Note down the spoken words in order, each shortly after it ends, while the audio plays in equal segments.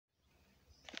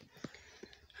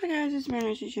Hi guys, it's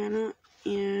Mariana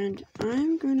and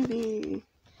I'm gonna be.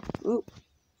 Oh,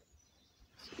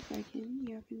 see if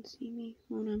y'all can see me.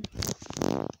 Hold on.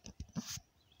 I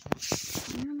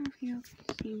don't know if y'all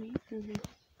can see me. Okay.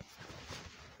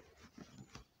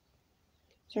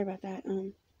 Sorry about that.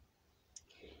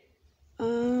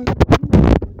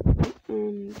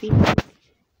 Feeding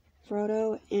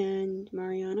Frodo and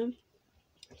Mariana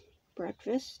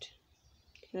breakfast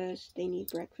because they need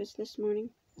breakfast this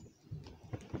morning.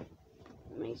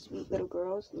 My sweet little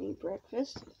girls need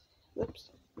breakfast. Whoops.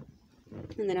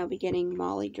 And then I'll be getting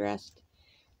Molly dressed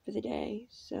for the day.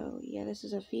 So yeah, this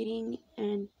is a feeding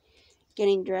and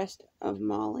getting dressed of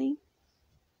Molly.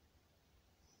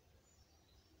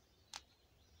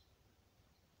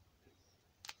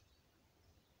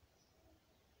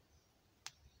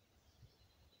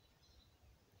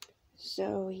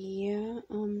 So yeah,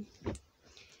 so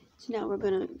now we're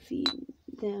gonna feed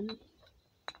them.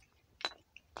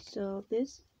 So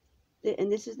this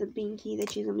is the binky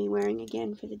that she's gonna be wearing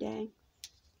again for the day.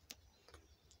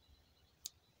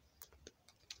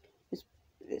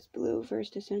 This blue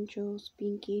First Essentials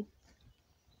binky.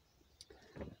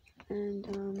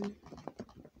 And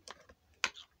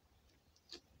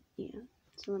yeah,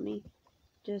 so let me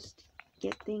just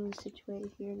get things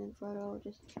situated here, and then Frodo will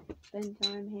just spend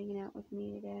time hanging out with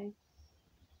me today.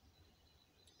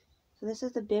 So this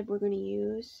is the bib we're going to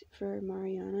use for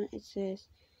Mariana. It says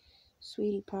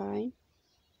Sweetie Pie.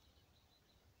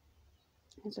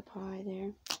 There's a pie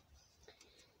there.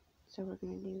 So we're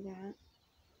going to do that.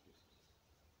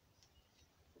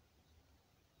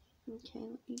 Okay,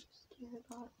 let me just do the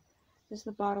bottle. This is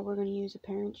the bottle we're going to use, a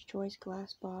Parent's Choice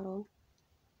glass bottle.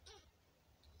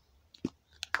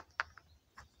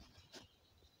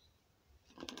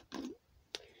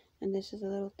 And this is the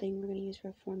little thing we're going to use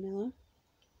for formula.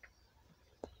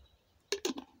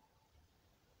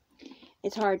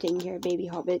 It's hard taking care of baby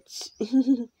hobbits.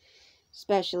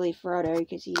 Especially Frodo,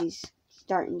 because he's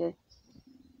starting to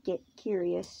get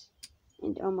curious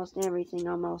into almost everything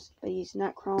almost. But he's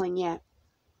not crawling yet.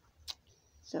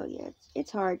 So yeah,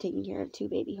 it's hard taking care of 2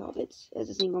 baby hobbits as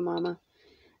a single mama.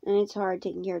 And it's hard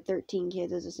taking care of 13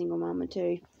 kids as a single mama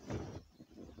too.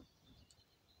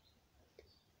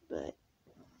 But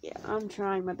yeah, I'm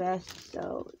trying my best,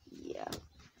 so yeah.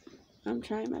 I'm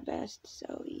trying my best,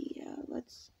 so yeah,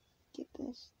 let's get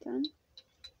this done.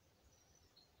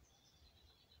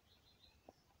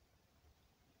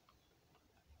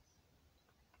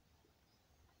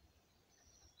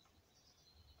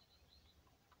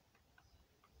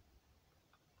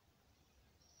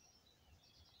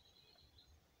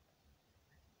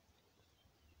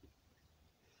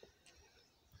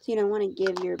 So you don't want to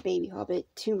give your baby hobbit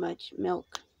too much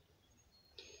milk.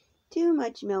 Too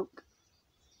much milk.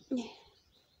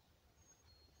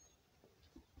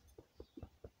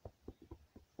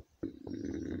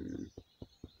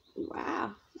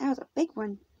 Wow, that was a big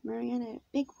one. Mariana, a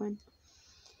big one.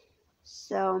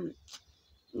 So,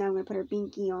 now I'm going to put her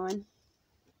binky on.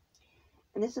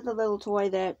 And this is the little toy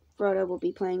that Frodo will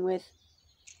be playing with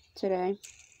today.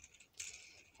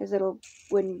 His little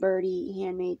wooden birdie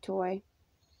handmade toy.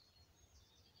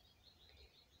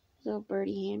 Little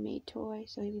birdie handmade toy.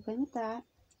 So he'll be playing with that.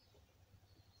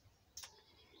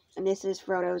 And this is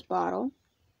Frodo's bottle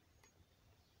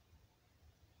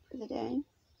for the day.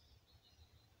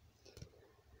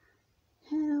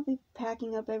 And I'll be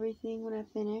packing up everything when I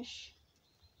finish.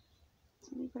 So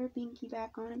let me put her binky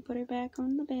back on and put her back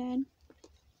on the bed.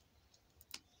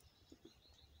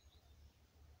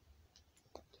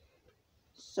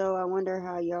 So I wonder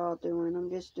how y'all doing. I'm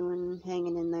just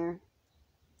hanging in there.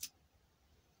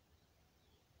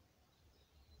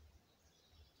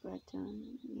 But,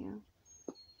 yeah.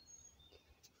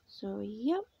 So,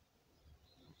 yep.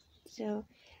 So,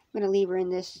 I'm going to leave her in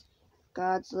this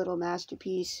God's Little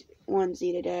Masterpiece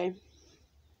onesie today.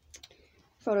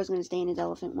 Frodo's going to stay in his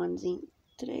elephant onesie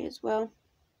today as well.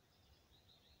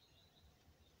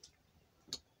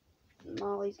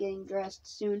 Molly's getting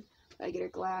dressed soon. I get her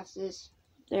glasses.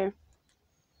 There.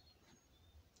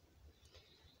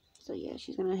 So, yeah,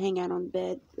 she's going to hang out on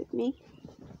bed with me.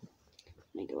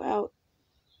 I go out.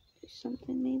 Do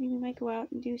something. Maybe we might go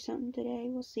out and do something today.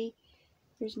 We'll see.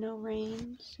 There's no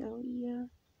rain. So, yeah.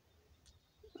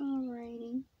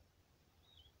 Alrighty.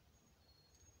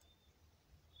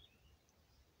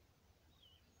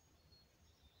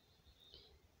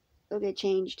 They'll get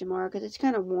changed tomorrow because it's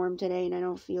kind of warm today and I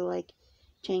don't feel like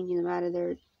changing them out of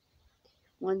their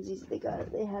onesies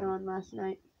they had on last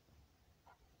night.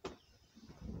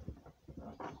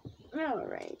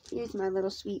 Alright, here's my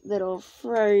little sweet little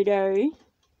Frodo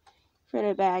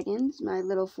Baggins, my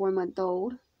little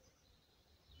 4-month-old.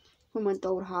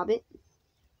 4-month-old hobbit.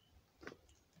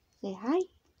 Say hi.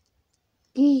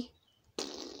 You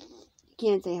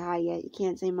can't say hi yet. You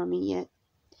can't say mommy yet.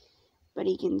 But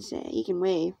he can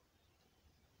wave.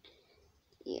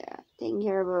 Yeah, taking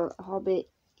care of a hobbit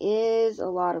is a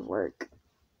lot of work.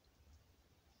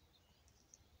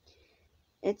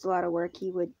 It's a lot of work.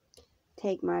 He would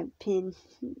take my pin,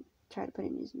 try to put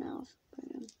it in his mouth.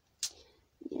 But,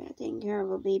 yeah, taking care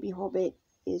of a baby hobbit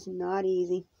is not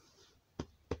easy.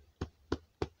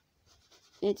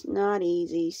 It's not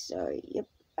easy, so, yep,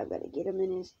 I've got to get him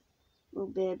in his little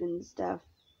bib and stuff.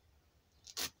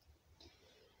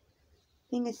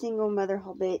 Being a single mother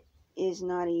hobbit is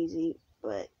not easy,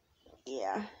 but,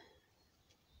 yeah,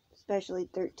 especially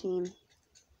 13.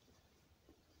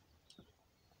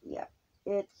 Yeah,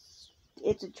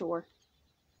 it's a chore.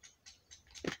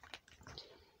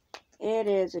 It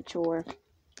is a chore.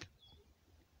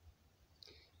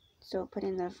 So put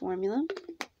in the formula.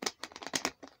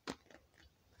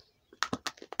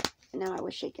 Now I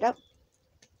will shake it up.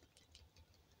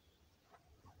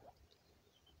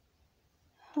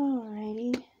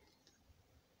 Alrighty.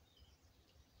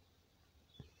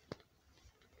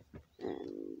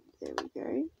 And there we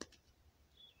go.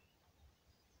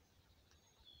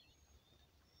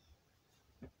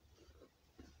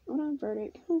 Hold on,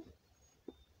 verdict.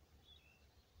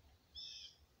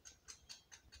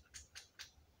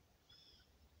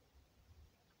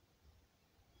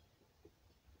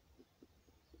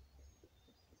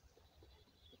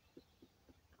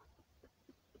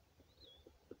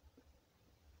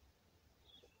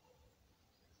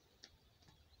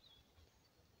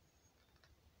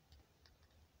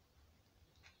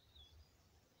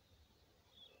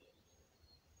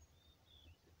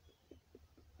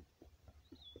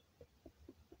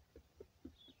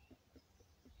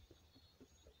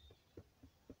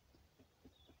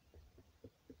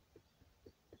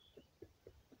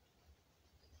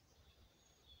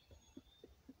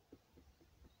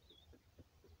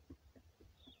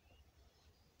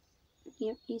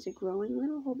 Yep, he's a growing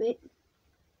little hobbit.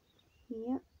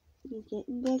 Yep, he's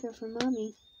getting bigger for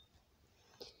mommy.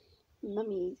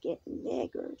 Mummy's getting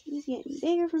bigger. He's getting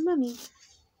bigger for mommy.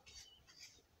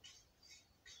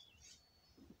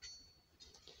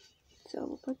 So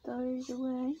we'll put those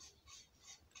away.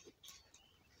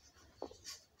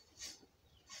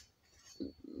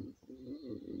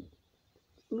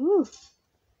 Ooh.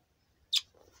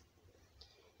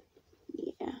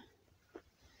 Yeah.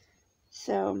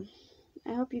 So,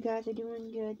 I hope you guys are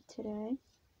doing good today.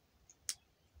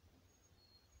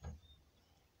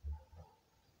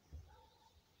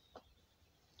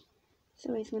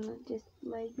 So he's gonna just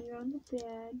lay here on the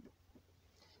bed.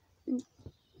 And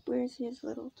where's his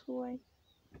little toy?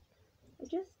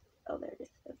 Oh, there it is.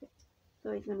 Okay.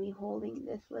 So he's gonna be holding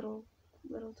this little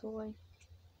toy.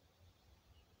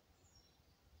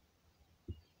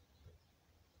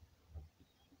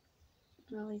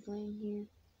 While he's laying here.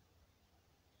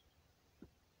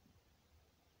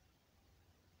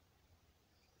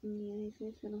 And yeah, he's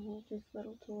just gonna hold this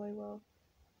little toy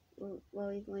while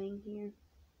he's laying here.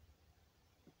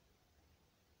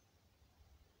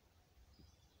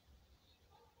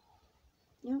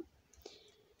 Yep.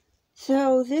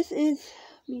 So this is,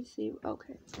 let me see,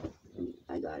 okay,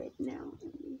 I got it now.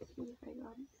 Let me see if I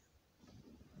got it.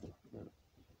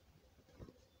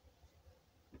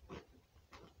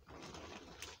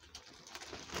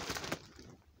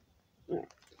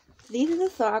 Alright, so these are the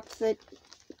socks that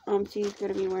she's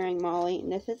going to be wearing, Molly,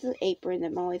 and this is the apron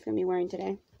that Molly's going to be wearing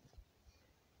today.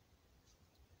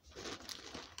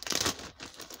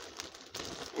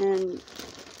 And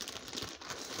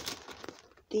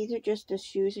these are just the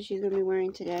shoes that she's going to be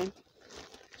wearing today.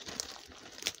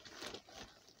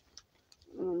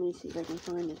 Let me see if I can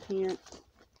find the pants.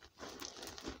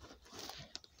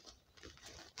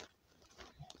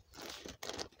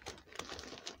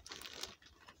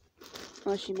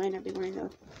 Well, she might not be wearing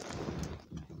those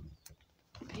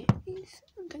panties.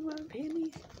 I'm thinking about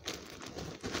panties.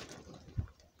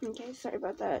 Okay, sorry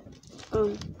about that.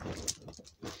 So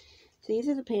these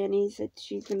are the panties that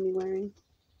she's going to be wearing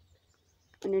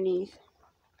underneath.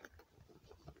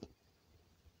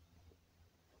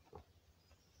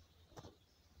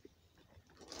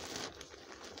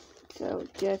 So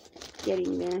just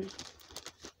getting there.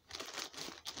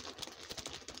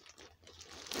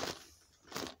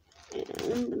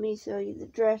 And let me show you the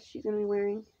dress she's going to be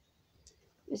wearing.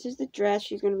 This is the dress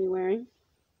she's going to be wearing.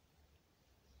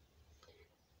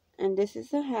 And this is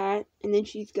the hat. And then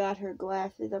she's got her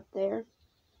glasses up there.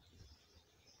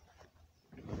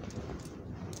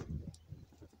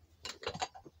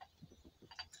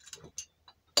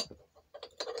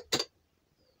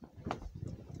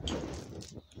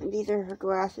 And these are her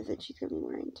glasses that she's going to be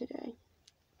wearing today.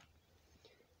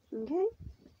 Okay.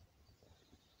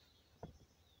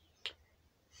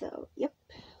 So, yep.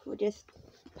 We'll just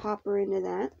pop her into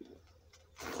that.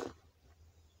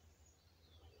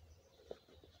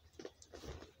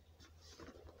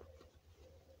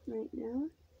 Right now.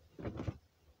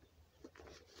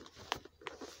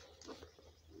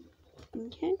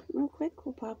 Okay, real quick,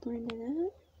 we'll pop her into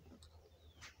that.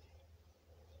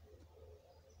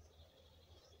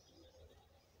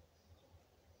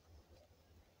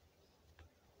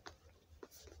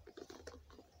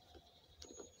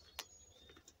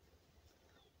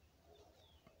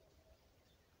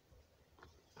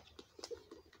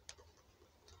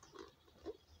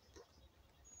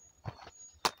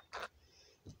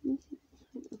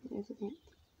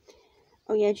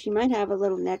 Oh yeah, she might have a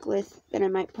little necklace that I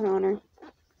might put on her.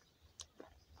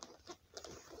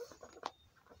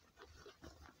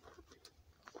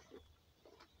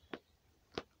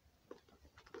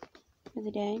 For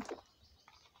the day.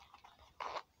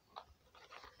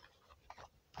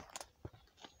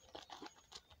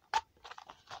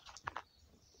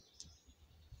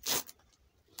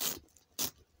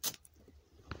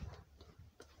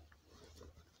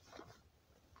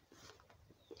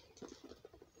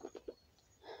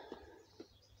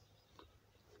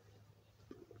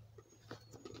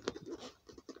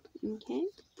 Okay.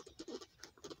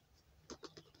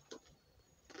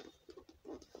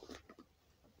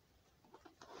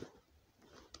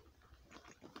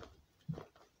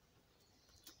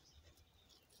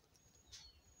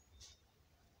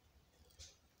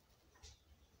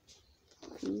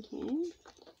 Okay.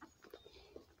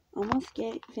 Almost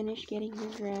finished getting her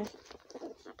dressed.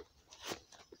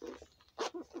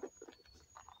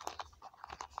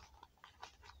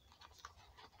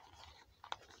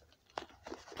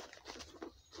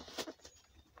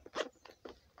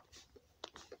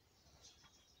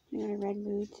 I got her red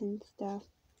boots and stuff.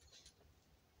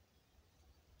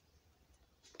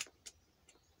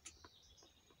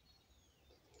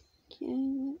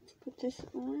 Okay, let's put this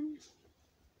on.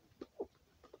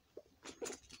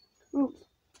 Ooh.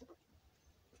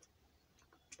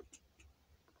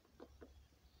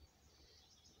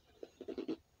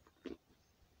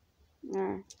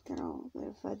 Got all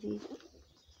the fuzzies.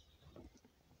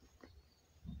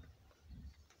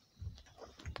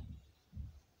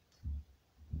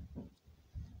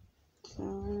 So, I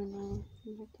don't know.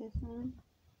 Put this on.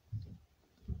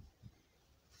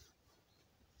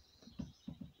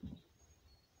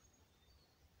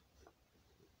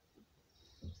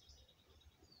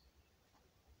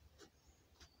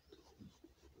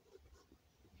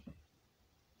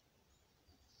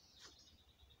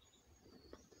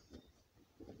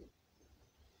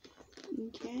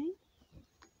 Okay.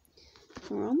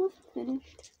 We're almost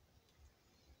finished.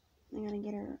 I gotta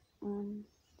get her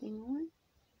thing on.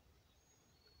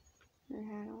 Her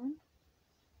hat on.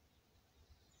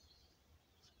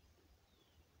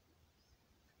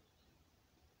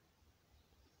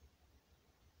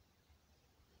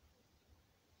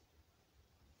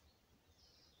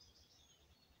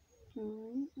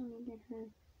 Alright, I'm gonna get her.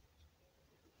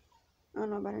 I don't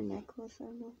know about her necklace. I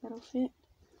don't know if that'll fit.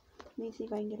 Let me see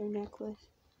if I can get her necklace.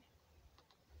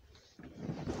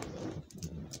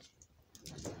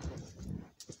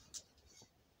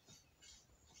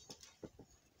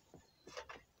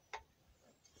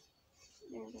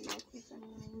 There's a necklace. I don't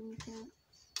know where it's at.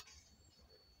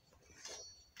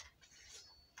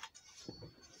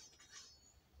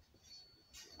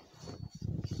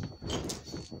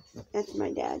 That's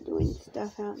my dad doing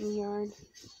stuff out in the yard.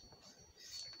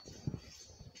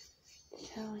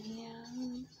 So yeah,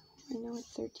 I know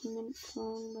it's 13 minutes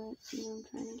long, but you know, I'm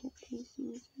trying to get these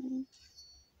things ready.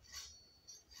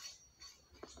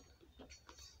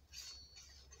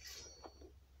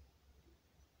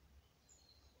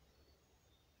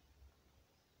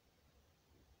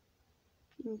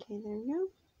 Okay, there we go.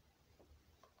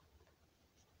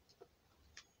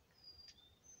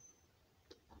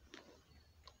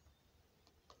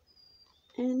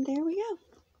 And there we go.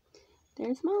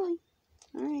 There's Molly.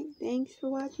 Alright, thanks for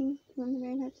watching on the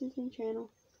Mariana and Frodo Baggins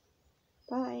channel.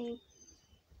 Bye.